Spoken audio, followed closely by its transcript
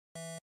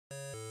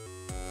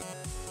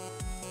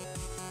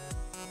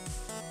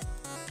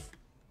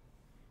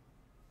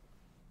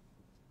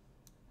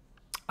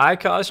I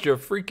cast your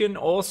freaking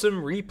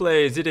awesome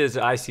replays. It is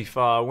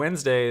ICYFAR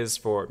Wednesdays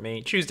for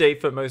me, Tuesday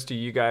for most of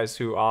you guys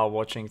who are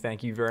watching.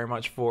 Thank you very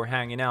much for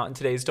hanging out. And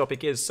today's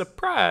topic is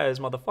surprise,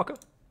 motherfucker.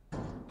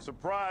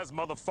 Surprise,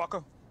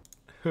 motherfucker.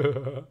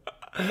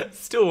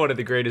 Still one of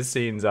the greatest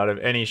scenes out of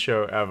any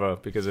show ever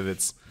because of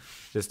its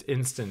just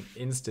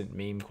instant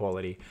meme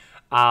quality.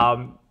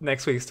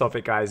 Next week's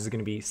topic, guys, is going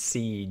to be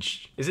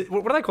siege. Is it,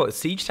 what do I call it?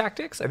 Siege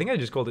tactics? I think I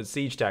just called it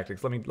siege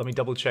tactics. Let me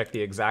double check the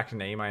exact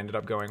name I ended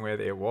up going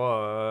with. It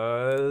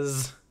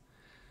was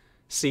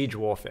siege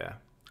warfare.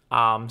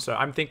 So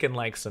I'm thinking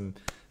like some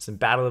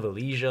Battle of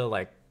Elysia,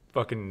 like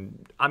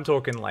fucking, I'm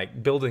talking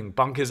like building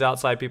bunkers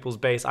outside people's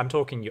base. I'm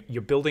talking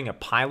you're building a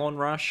pylon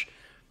rush.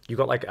 You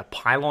got like a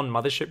pylon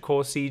mothership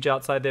core siege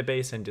outside their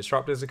base and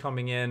disruptors are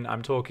coming in.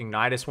 I'm talking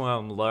nydus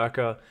worm,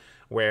 lurker,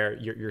 where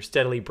you're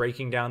steadily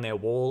breaking down their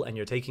wall and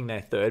you're taking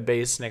their third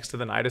base next to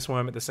the nydus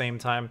worm at the same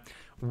time.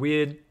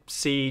 Weird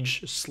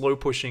siege, slow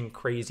pushing,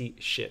 crazy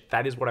shit.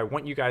 That is what I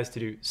want you guys to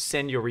do.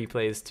 Send your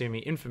replays to me.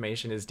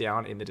 Information is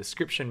down in the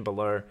description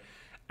below.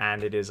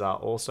 And it is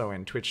also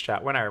in Twitch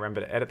chat when I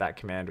remember to edit that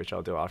command, which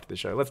I'll do after the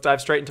show. Let's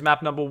dive straight into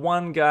map number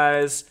 1,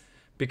 guys,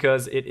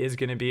 because it is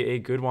going to be a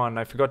good one.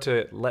 I forgot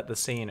to let the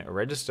scene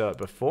register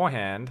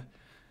beforehand.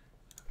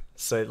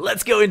 So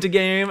let's go into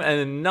game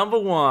and number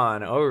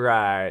 1. All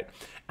right.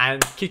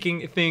 And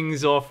kicking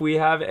things off, we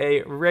have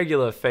a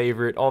regular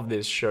favorite of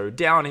this show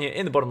down here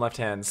in the bottom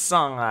left-hand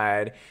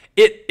side.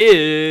 It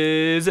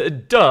is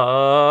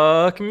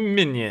Dark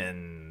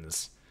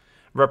Minions.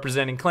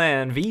 Representing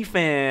clan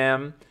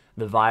VFam,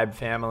 the Vibe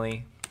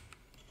family.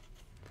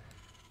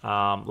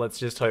 Let's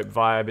just hope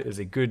Vibe is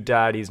a good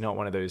dad. He's not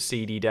one of those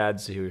seedy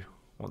dads who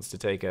wants to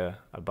take a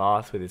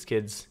bath with his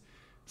kids.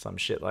 Some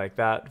shit like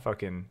that.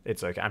 Fucking,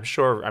 it's okay. I'm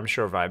sure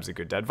Vibe's a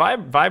good dad.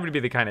 Vibe would be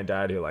the kind of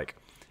dad who, like,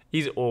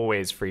 he's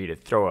always free to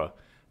throw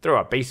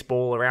a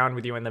baseball around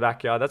with you in the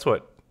backyard. That's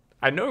what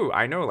I know.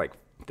 Like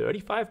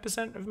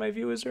 35% of my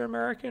viewers are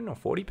American, or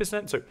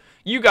 40%. So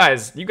you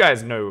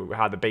guys know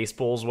how the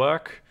baseballs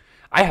work.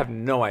 I have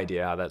no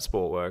idea how that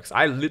sport works.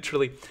 I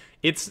literally,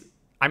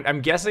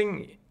 I'm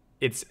guessing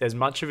it's as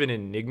much of an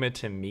enigma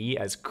to me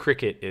as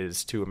cricket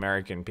is to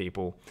American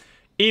people.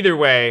 Either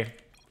way,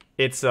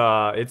 it's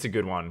a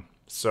good one.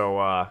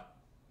 So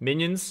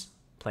Minions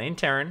playing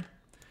Terran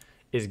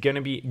is going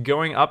to be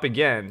going up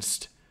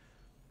against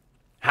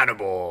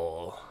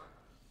Hannibal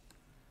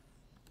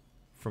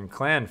from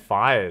Clan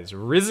Fires,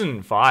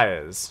 Risen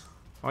Fires.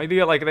 Oh, they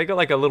got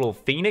like a little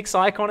phoenix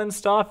icon and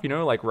stuff, you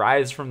know, like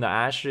rise from the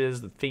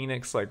ashes. The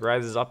phoenix like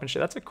rises up and shit.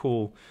 That's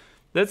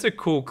a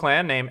cool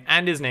clan name,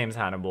 and his name's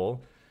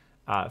Hannibal,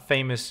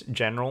 famous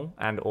general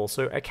and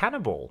also a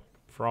cannibal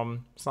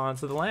from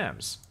Silence of the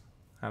Lambs,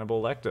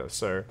 Hannibal Lecter.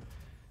 So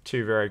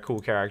two very cool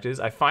characters.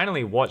 I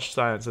finally watched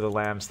Silence of the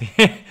Lambs.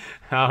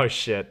 Oh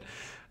shit.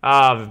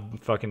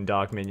 Fucking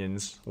Dark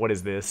Minions. What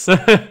is this?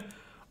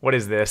 What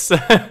is this?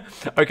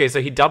 Okay,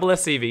 so he double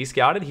SCV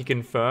scouted. He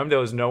confirmed there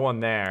was no one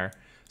there.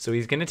 So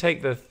he's going to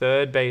take the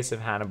third base of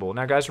Hannibal.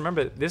 Now, guys,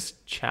 remember, this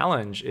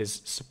challenge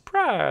is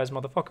surprise,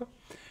 motherfucker.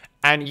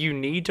 And you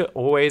need to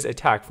always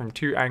attack from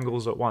 2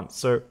 angles at once.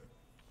 So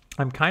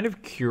I'm kind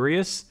of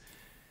curious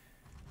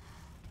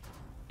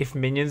if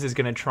Minions is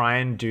going to try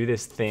and do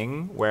this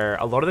thing where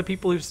a lot of the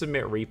people who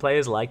submit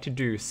replays like to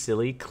do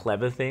silly,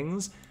 clever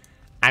things.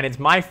 And it's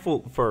my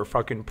fault for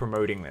fucking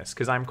promoting this,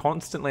 because I'm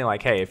constantly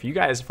like, hey, if you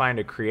guys find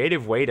a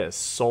creative way to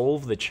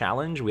solve the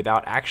challenge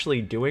without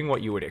actually doing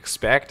what you would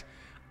expect,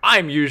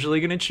 I'm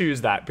usually going to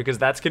choose that, because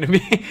that's going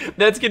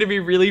to be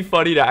really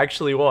funny to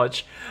actually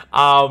watch.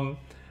 And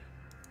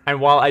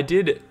while I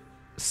did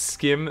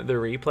skim the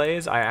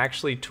replays, I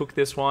actually took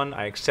this one.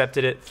 I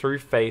accepted it through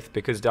faith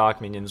because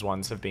Dark Minions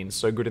ones have been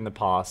so good in the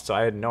past, so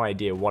I had no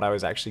idea what I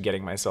was actually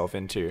getting myself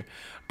into.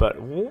 But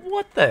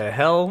what the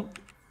hell?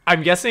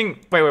 I'm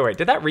guessing... Wait.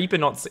 Did that Reaper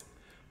not see...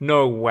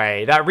 No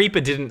way. That Reaper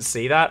didn't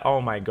see that? Oh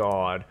my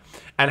god.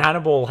 And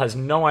Hannibal has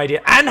no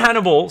idea. And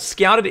Hannibal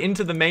scouted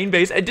into the main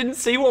base and didn't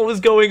see what was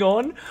going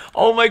on.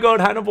 Oh my god,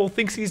 Hannibal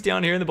thinks he's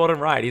down here in the bottom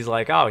right. He's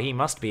like, oh, he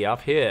must be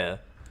up here.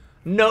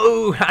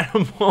 No,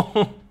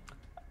 Hannibal.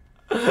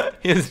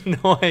 He has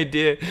no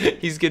idea.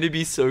 He's going to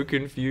be so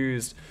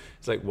confused.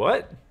 He's like,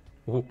 what?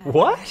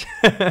 What?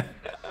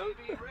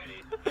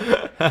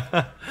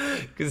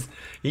 Because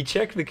he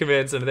checked the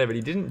command center there, but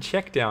he didn't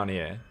check down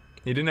here.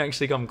 He didn't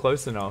actually come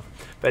close enough.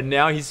 But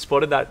now he's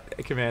spotted that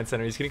command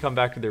center. He's going to come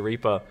back to the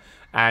Reaper.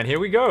 And here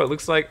we go. It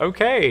looks like,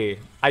 okay.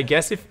 I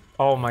guess if...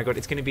 Oh my god,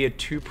 it's going to be a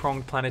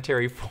 2-pronged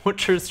planetary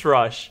fortress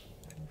rush.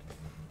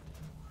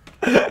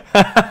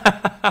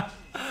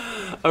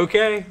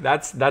 Okay,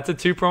 that's a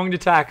 2-pronged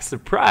attack.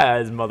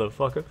 Surprise,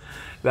 motherfucker.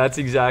 That's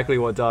exactly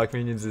what Dark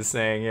Minions is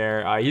saying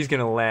here. He's going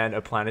to land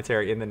a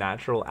planetary in the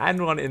natural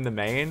and one in the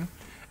main.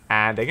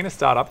 And they're going to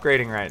start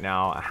upgrading right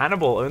now.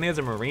 Hannibal only has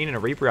a Marine and a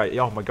Reaper.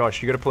 Oh my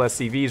gosh, you got to pull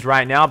SCVs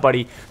right now,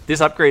 buddy. This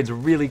upgrades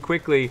really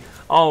quickly.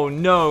 Oh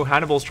no,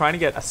 Hannibal's trying to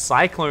get a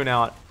Cyclone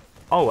out.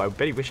 Oh, I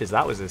bet he wishes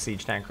that was a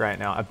siege tank right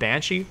now. A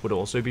Banshee would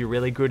also be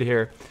really good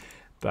here.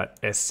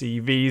 That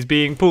SCV is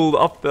being pulled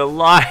off the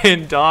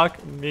line.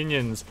 Dark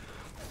minions.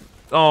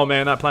 Oh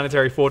man, that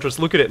planetary fortress.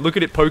 Look at it. Look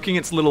at it poking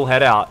its little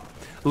head out.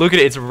 Look at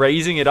it. It's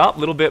raising it up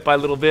little bit by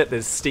little bit.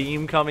 There's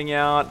steam coming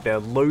out. They're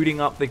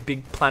loading up the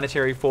big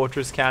planetary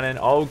fortress cannon.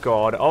 Oh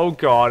god. Oh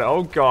god.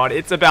 Oh god.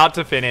 It's about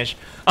to finish.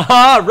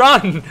 Aha!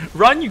 Run!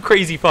 Run, you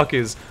crazy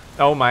fuckers.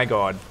 Oh my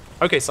god.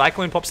 Okay,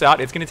 Cyclone pops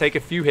out. It's going to take a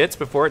few hits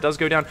before it does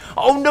go down.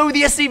 Oh no,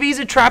 the SCVs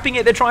are trapping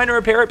it. They're trying to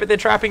repair it, but they're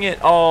trapping it.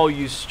 Oh,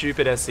 you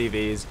stupid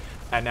SCVs.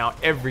 And now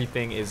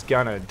everything is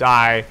gonna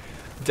die.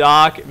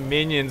 Dark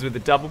minions with the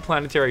double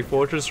planetary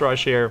fortress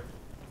rush here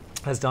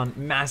has done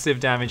massive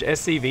damage.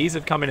 SCVs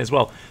have come in as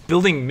well,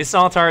 building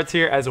missile turrets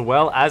here as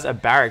well as a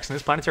barracks. And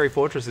this planetary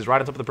fortress is right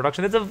on top of the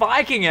production. There's a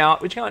Viking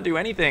out, which can't do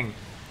anything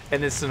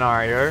in this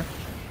scenario.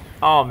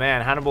 Oh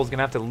man, Hannibal's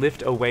gonna have to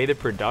lift away the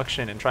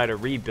production and try to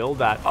rebuild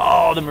that.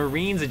 Oh, the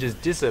Marines are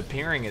just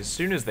disappearing as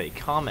soon as they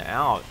come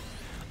out.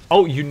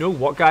 Oh, you know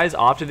what, guys?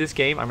 After this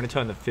game, I'm going to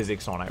turn the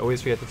physics on. I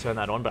always forget to turn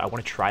that on, but I want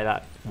to try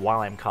that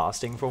while I'm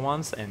casting for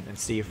once and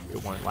see if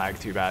it won't lag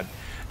too bad.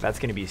 That's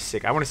going to be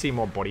sick. I want to see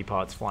more body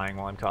parts flying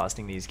while I'm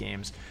casting these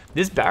games.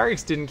 This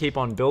barracks didn't keep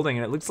on building,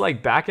 and it looks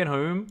like back at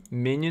home,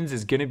 Minions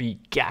is going to be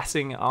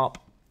gassing up,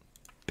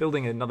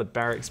 building another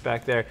barracks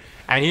back there.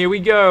 And here we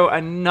go,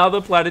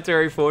 another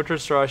planetary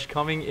fortress rush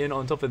coming in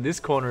on top of this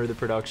corner of the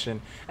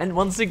production. And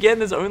once again,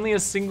 there's only a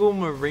single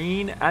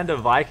Marine and a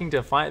Viking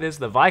to fight this.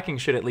 The Viking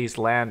should at least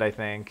land, I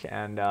think,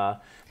 and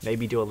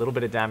maybe do a little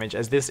bit of damage,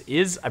 as this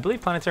is, I believe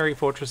planetary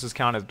fortresses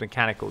count as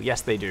mechanical. Yes,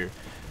 they do.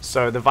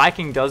 So the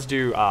Viking does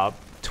do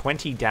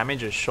 20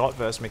 damage a shot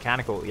versus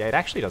mechanical. Yeah, it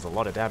actually does a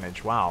lot of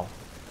damage. Wow.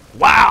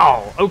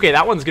 Wow! Okay,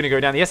 that one's going to go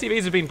down. The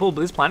SCVs have been pulled,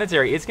 but this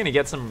planetary, it's going to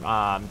get some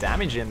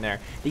damage in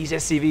there. These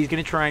SCVs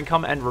going to try and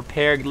come and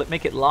repair,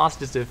 make it last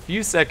just a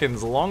few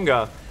seconds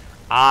longer.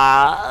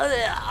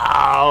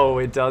 Oh,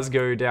 it does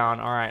go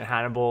down. All right,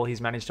 Hannibal, he's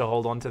managed to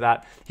hold on to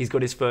that. He's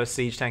got his first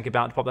siege tank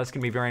about to pop. That's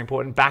going to be very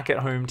important. Back at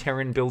home,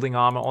 Terran building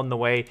armor on the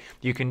way.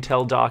 You can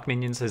tell Dark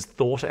Minions has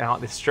thought out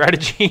this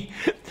strategy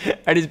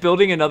and is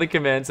building another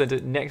command center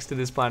next to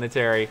this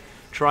planetary,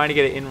 trying to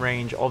get it in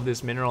range of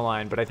this mineral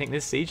line. But I think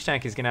this siege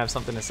tank is going to have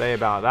something to say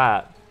about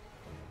that.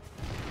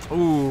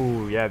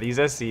 Ooh, yeah, these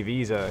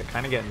SCVs are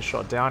kind of getting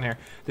shot down here.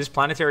 This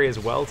planetary as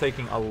well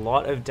taking a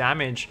lot of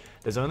damage.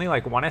 There's only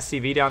like one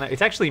SCV down there.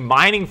 It's actually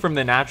mining from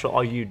the natural.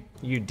 Oh, you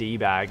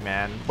D-bag,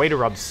 man. Way to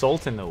rub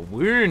salt in the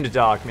wound,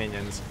 Dark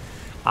Minions.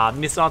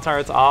 Missile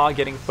turrets are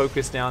getting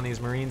focused down. These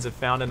Marines have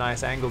found a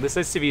nice angle. This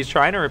SCV is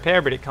trying to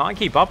repair, but it can't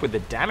keep up with the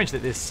damage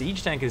that this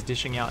siege tank is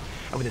dishing out.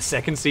 And with the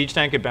second siege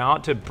tank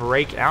about to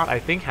break out, I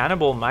think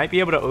Hannibal might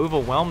be able to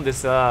overwhelm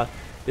this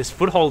this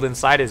foothold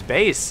inside his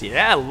base.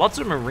 Yeah, lots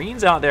of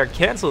Marines out there.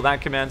 Cancel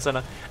that command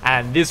center.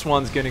 And this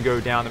one's going to go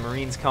down. The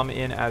Marines come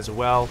in as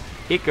well.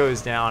 It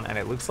goes down, and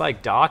it looks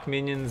like Dark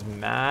Minions'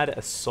 mad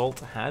assault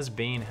has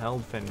been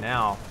held for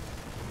now.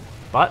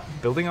 But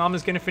building armor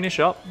is going to finish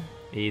up.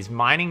 He's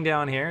mining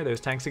down here. Those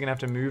tanks are going to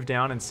have to move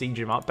down and siege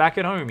him up. Back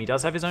at home, he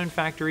does have his own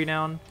factory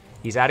down.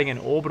 He's adding an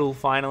orbital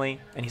finally,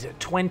 and he's at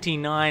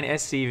 29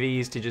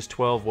 SCVs to just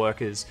 12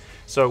 workers.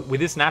 So with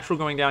this natural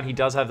going down, he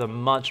does have the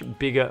much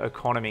bigger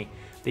economy.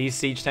 These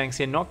siege tanks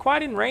here not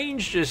quite in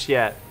range just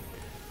yet.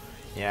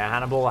 Yeah,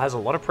 Hannibal has a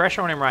lot of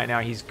pressure on him right now.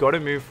 He's got to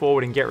move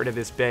forward and get rid of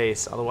this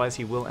base. Otherwise,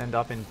 he will end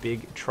up in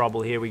big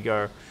trouble. Here we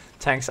go.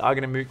 Tanks are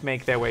going to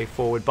make their way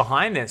forward.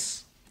 Behind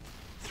this,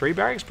 3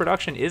 barracks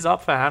production is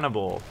up for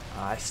Hannibal.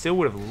 I still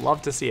would have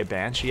loved to see a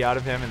Banshee out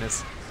of him in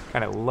this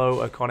kind of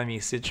low economy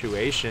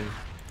situation.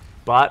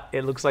 But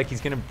it looks like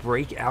he's going to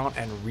break out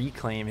and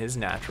reclaim his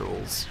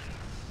naturals.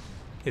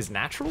 His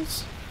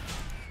naturals?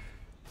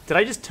 Did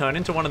I just turn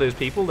into one of those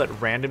people that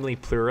randomly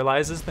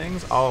pluralizes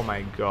things? Oh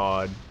my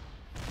god.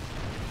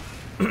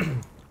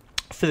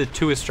 For the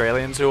 2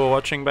 Australians who are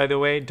watching, by the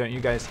way, don't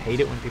you guys hate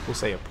it when people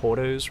say a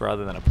Portos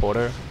rather than a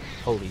Porto?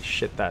 Holy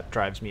shit, that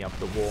drives me up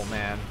the wall,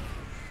 man.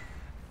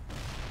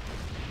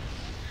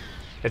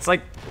 It's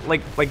like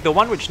the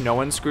one which no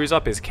one screws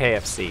up is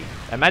KFC.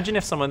 Imagine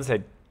if someone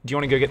said, do you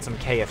want to go get some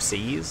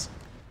KFCs?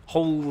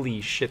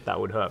 Holy shit, that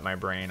would hurt my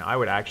brain. I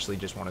would actually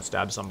just want to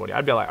stab somebody.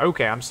 I'd be like,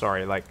 okay, I'm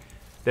sorry, like,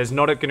 there's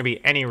not going to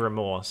be any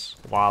remorse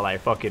while I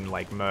fucking,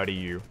 like, murder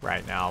you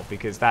right now,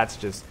 because that's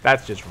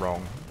just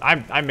wrong.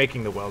 I'm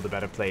making the world a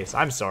better place.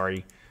 I'm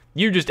sorry.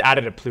 You just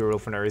added a plural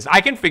for no reason.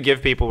 I can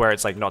forgive people where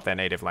it's, like, not their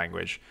native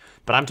language,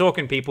 but I'm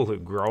talking people who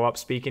grow up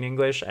speaking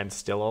English and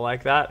still are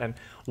like that, and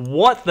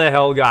what the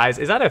hell, guys?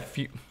 Is that a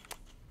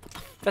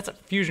That's a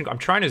fusion. I'm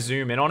trying to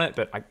zoom in on it,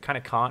 but I kind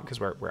of can't because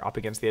we're up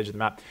against the edge of the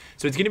map.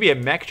 So it's going to be a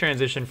mech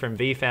transition from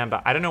VFAM,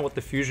 but I don't know what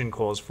the fusion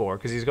core is for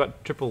because he's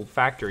got triple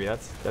factory.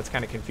 That's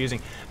kind of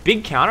confusing.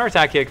 Big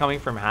counterattack here coming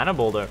from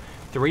Hannibal, though.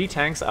 3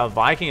 tanks, a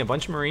Viking, a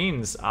bunch of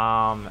Marines,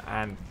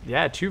 and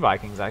yeah, 2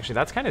 Vikings actually.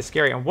 That's kind of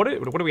scary. And what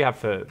do we have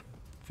for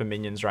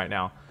minions right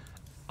now?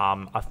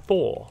 A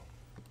Thor.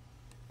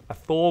 A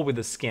Thor with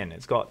a skin.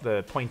 It's got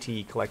the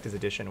pointy collector's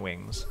edition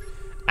wings.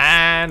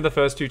 And the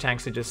first 2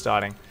 tanks are just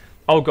starting.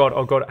 Oh god,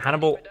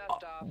 Hannibal,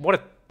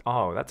 what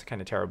Oh, that's a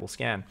kind of terrible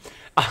scan.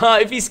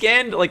 If he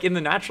scanned, like, in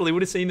the natural, he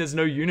would have seen there's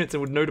no units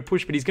and would know to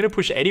push, but he's going to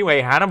push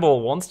anyway.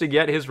 Hannibal wants to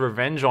get his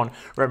revenge on.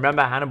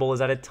 Remember, Hannibal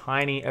is at a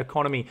tiny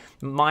economy,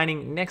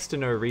 mining next to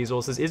no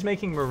resources, is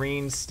making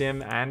Marines,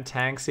 Stim, and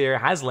tanks here,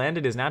 has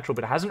landed his natural,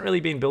 but hasn't really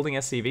been building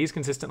SCVs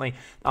consistently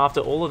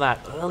after all of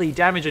that early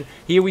damage. And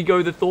here we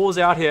go, the Thor's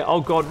out here.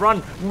 Oh god,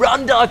 run!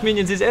 Run, Dark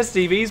Minions! His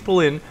SCVs pull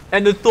in,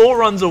 and the Thor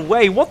runs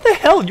away. What the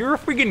hell? You're a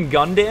friggin'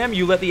 Gundam?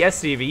 You let the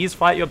SCVs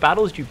fight your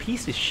battles? You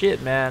piece of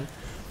shit, man.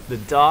 The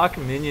Dark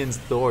Minions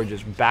Thor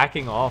just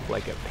backing off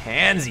like a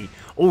pansy.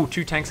 Oh,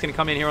 2 tanks going to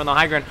come in here on the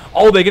high ground.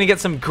 Oh, they're going to get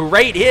some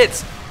great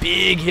hits.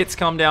 Big hits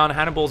come down.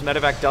 Hannibal's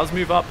medevac does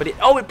move up, but it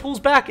pulls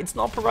back. It's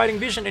not providing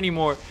vision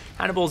anymore.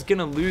 Hannibal's going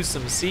to lose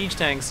some siege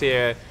tanks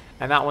here,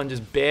 and that one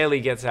just barely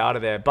gets out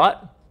of there.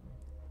 But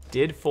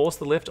did force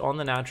the lift on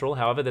the natural.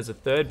 However, there's a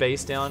 3rd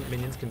base down.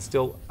 Minions can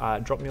still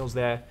drop mules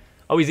there.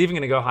 Oh, he's even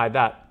going to go hide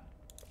that.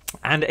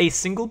 And a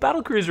single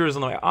battlecruiser is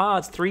on the way.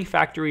 It's 3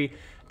 factory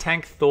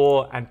tank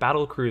Thor and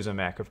battlecruiser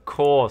mech. Of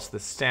course,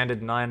 the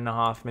standard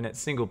 9.5-minute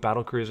single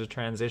battlecruiser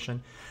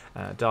transition.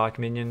 Dark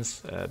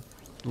Minions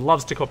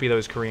loves to copy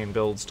those Korean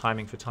builds,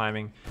 timing for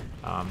timing.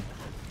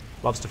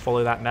 Loves to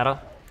follow that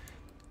meta.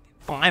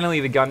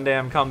 Finally, the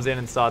Gundam comes in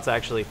and starts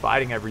actually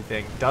fighting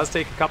everything. Does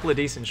take a couple of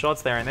decent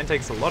shots there and then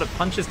takes a lot of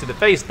punches to the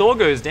face. Thor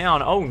goes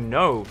down. Oh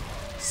no.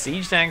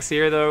 Siege tanks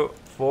here though.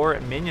 For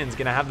Minions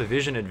gonna have the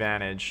vision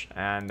advantage.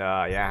 And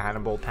yeah,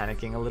 Hannibal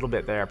panicking a little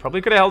bit there. Probably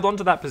could have held on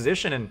to that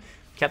position and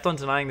kept on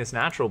denying this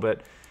natural,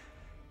 but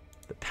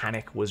the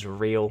panic was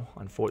real.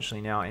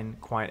 Unfortunately, now in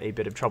quite a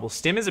bit of trouble.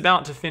 Stim is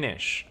about to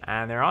finish,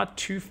 and there are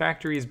 2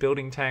 factories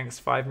building tanks,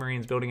 5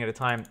 Marines building at a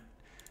time.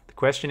 The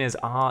question is,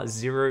 are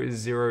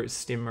 0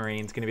 Stim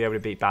Marines going to be able to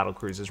beat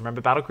battlecruisers? Remember,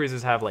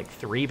 battlecruisers have like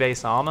 3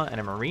 base armor, and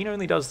a Marine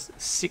only does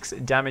 6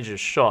 damage a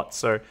shot.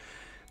 So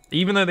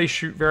even though they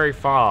shoot very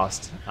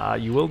fast,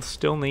 you will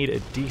still need a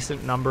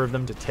decent number of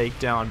them to take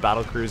down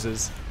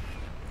battlecruisers,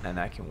 and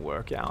that can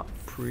work out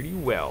pretty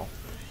well.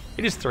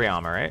 It is 3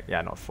 armor, right?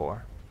 Yeah, not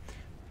 4.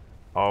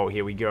 Oh,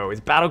 here we go.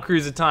 It's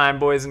battlecruiser time,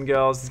 boys and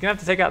girls. He's going to have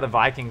to take out the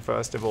Viking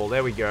first of all.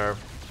 There we go.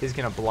 He's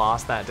going to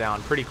blast that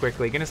down pretty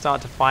quickly. Going to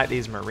start to fight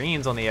these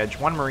Marines on the edge.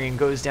 1 Marine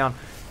goes down.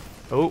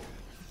 Oh,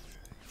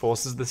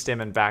 forces the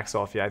Stim and backs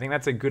off. Yeah, I think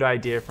that's a good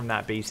idea from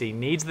that BC.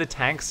 Needs the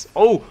tanks.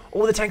 Oh,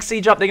 the tanks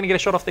siege up. They're going to get a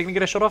shot off. They're going to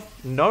get a shot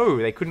off. No,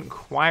 they couldn't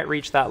quite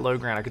reach that low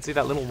ground. I could see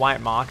that little white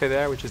marker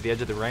there, which is the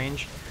edge of the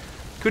range.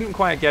 Couldn't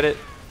quite get it.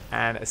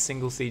 And a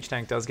single siege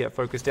tank does get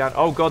focused down.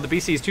 Oh god, the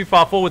BC is too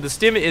far forward. The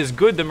Stim is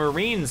good. The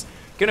Marine's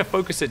gonna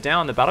focus it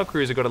down. The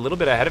battlecruiser got a little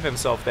bit ahead of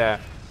himself there,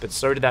 but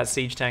so did that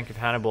siege tank of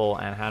Hannibal,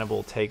 and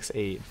Hannibal takes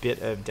a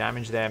bit of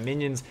damage there.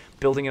 Minions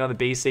building another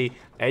BC,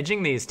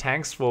 edging these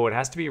tanks forward.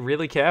 Has to be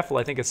really careful.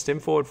 I think a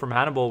Stim forward from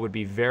Hannibal would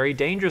be very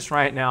dangerous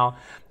right now.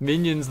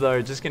 Minions,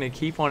 though, just gonna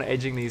keep on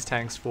edging these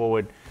tanks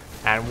forward.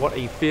 And what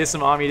a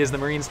fearsome army it is. The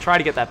Marines try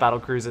to get that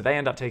battlecruiser. They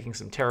end up taking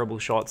some terrible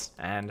shots,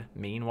 and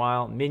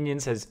meanwhile,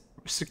 Minions has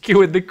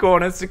secured the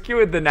corner,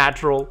 secured the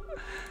natural,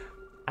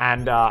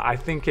 and I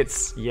think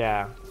it's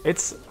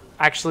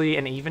actually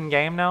an even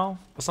game now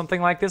or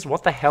something like this.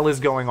 What the hell is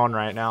going on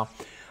right now?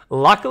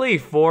 Luckily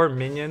for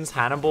Minions,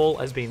 Hannibal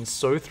has been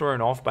so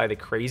thrown off by the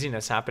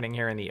craziness happening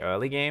here in the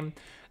early game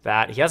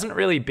that he hasn't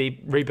really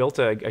rebuilt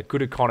a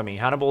good economy.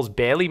 Hannibal's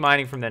barely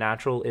mining from the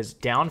natural, is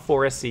down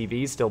 4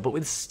 SCVs still, but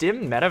with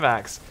Stim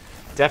medevacs,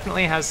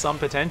 definitely has some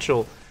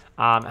potential.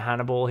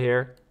 Hannibal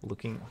here,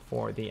 looking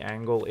for the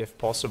angle if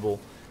possible.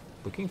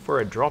 Looking for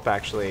a drop,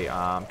 actually.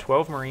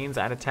 12 Marines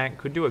and a tank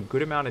could do a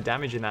good amount of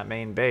damage in that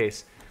main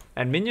base.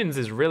 And Minions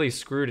is really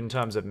screwed in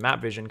terms of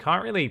map vision.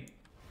 Can't really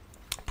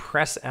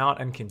press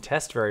out and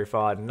contest very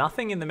far.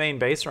 Nothing in the main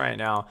base right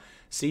now.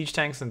 Siege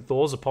tanks and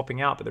Thors are popping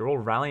out, but they're all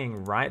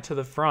rallying right to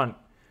the front.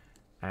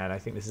 And I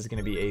think this is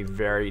going to be a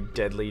very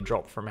deadly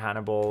drop from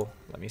Hannibal.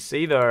 Let me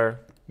see, though.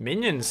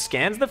 Minions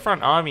scans the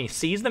front army,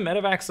 sees the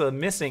medevacs are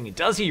missing.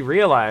 Does he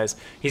realize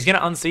he's going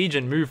to unsiege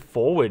and move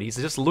forward? He's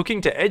just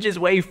looking to edge his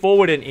way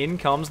forward, and in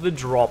comes the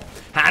drop.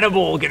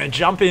 Hannibal going to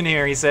jump in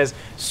here. He says,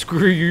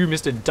 screw you,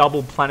 Mr.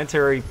 Double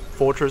Planetary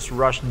Fortress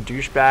Rush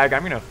douchebag.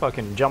 I'm going to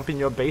fucking jump in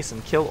your base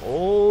and kill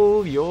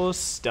all your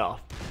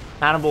stuff.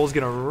 Hannibal's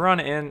going to run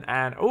in,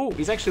 and oh,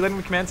 he's actually letting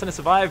the command center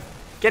survive.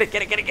 Get it,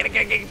 get it, get it, get it,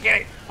 get it, get it,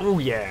 get it. Oh,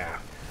 yeah.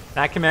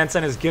 That command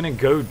center is going to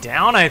go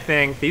down, I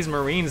think. These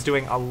Marines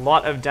doing a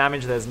lot of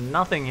damage. There's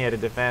nothing here to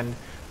defend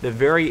the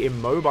very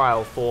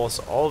immobile force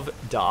of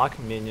Dark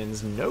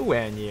Minions.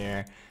 Nowhere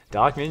near.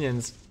 Dark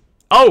Minions.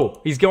 Oh,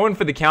 he's going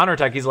for the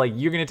counterattack. He's like,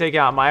 you're going to take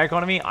out my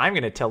economy? I'm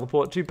going to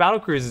teleport 2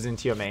 battlecruisers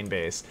into your main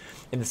base.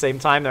 In the same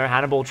time, though,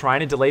 Hannibal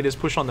trying to delay this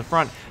push on the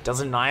front.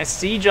 Does a nice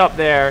siege up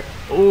there.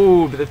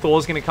 Ooh, but the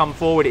Thor's going to come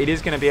forward. It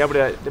is going to be able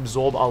to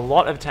absorb a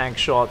lot of tank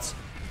shots.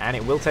 And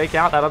it will take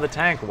out that other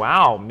tank.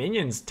 Wow,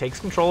 Minions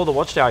takes control of the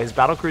watchtower. His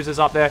battlecruiser's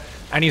up there,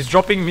 and he's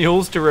dropping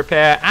mules to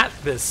repair at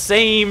the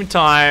same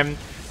time.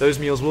 those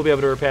mules will be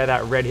able to repair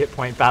that red hit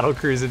point battle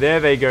cruiser. There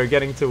they go,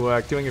 getting to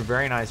work, doing a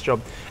very nice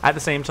job. At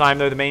the same time,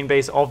 though, the main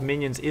base of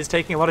minions is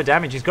taking a lot of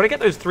damage. He's got to get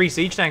those 3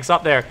 siege tanks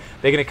up there.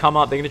 They're going to come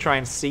up, they're going to try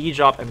and siege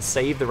up and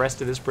save the rest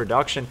of this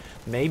production.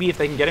 Maybe if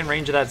they can get in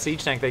range of that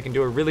siege tank, they can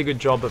do a really good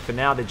job, but for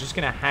now, they're just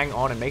going to hang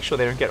on and make sure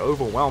they don't get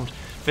overwhelmed.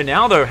 For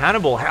now, though,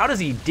 Hannibal, how does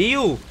he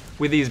deal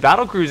with these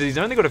battle cruisers? He's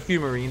only got a few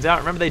Marines out.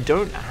 Remember, they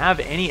don't have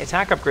any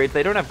attack upgrades.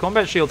 They don't have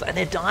combat shields, and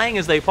they're dying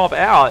as they pop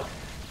out.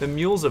 The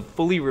mules have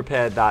fully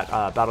repaired that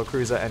battle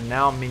cruiser, and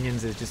now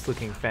minions is just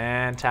looking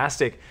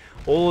fantastic.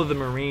 All of the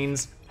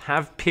Marines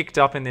have picked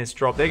up in this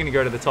drop. They're going to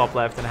go to the top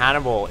left, and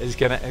Hannibal is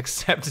going to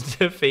accept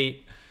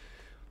defeat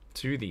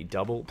to the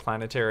double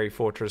planetary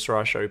fortress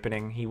rush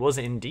opening. He was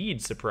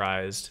indeed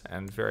surprised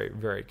and very,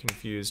 very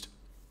confused.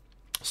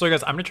 So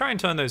guys, I'm going to try and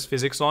turn those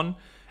physics on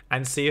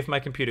and see if my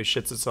computer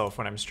shits itself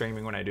when I'm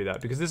streaming when I do that,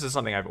 because this is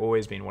something I've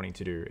always been wanting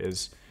to do,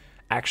 is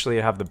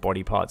actually have the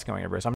body parts going everywhere. So